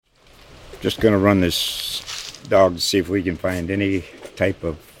Just going to run this dog to see if we can find any type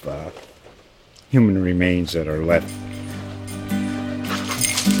of human remains that are left.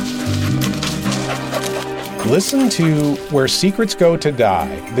 Listen to Where Secrets Go to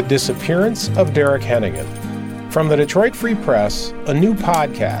Die, The Disappearance of Derek Hennigan. From the Detroit Free Press, a new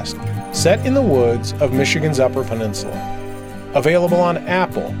podcast set in the woods of Michigan's Upper Peninsula. Available on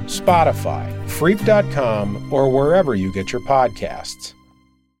Apple, Spotify, Freep.com, or wherever you get your podcasts.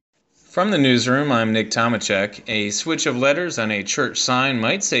 From the newsroom, I'm Nick Tomachek. A switch of letters on a church sign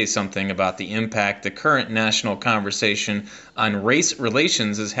might say something about the impact the current national conversation on race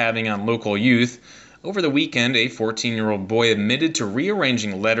relations is having on local youth. Over the weekend, a 14-year-old boy admitted to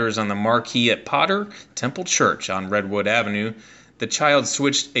rearranging letters on the marquee at Potter Temple Church on Redwood Avenue. The child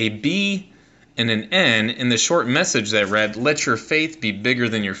switched a B and an N in the short message that read, "Let your faith be bigger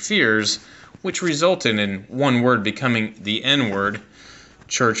than your fears," which resulted in one word becoming the N-word.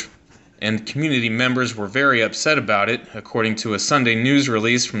 Church and community members were very upset about it, according to a Sunday news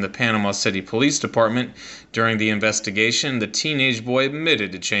release from the Panama City Police Department. During the investigation, the teenage boy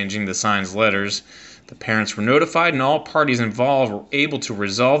admitted to changing the sign's letters. The parents were notified and all parties involved were able to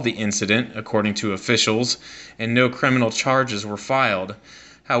resolve the incident, according to officials, and no criminal charges were filed.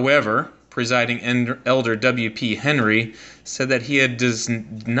 However, presiding elder W.P. Henry said that he does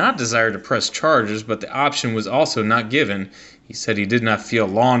not desire to press charges, but the option was also not given. He said he did not feel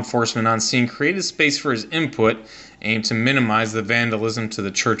law enforcement on scene created space for his input, aimed to minimize the vandalism to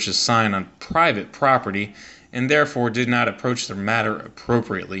the church's sign on private property, and therefore did not approach the matter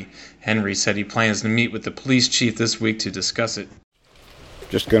appropriately. Henry said he plans to meet with the police chief this week to discuss it.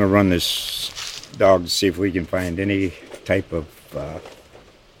 Just going to run this dog to see if we can find any type of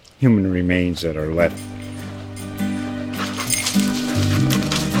human remains that are left.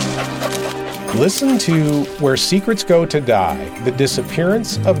 Listen to Where Secrets Go to Die, The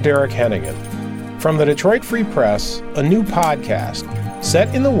Disappearance of Derek Hennigan. From the Detroit Free Press, a new podcast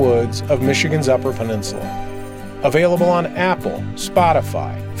set in the woods of Michigan's Upper Peninsula. Available on Apple,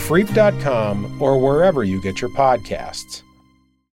 Spotify, Freep.com, or wherever you get your podcasts.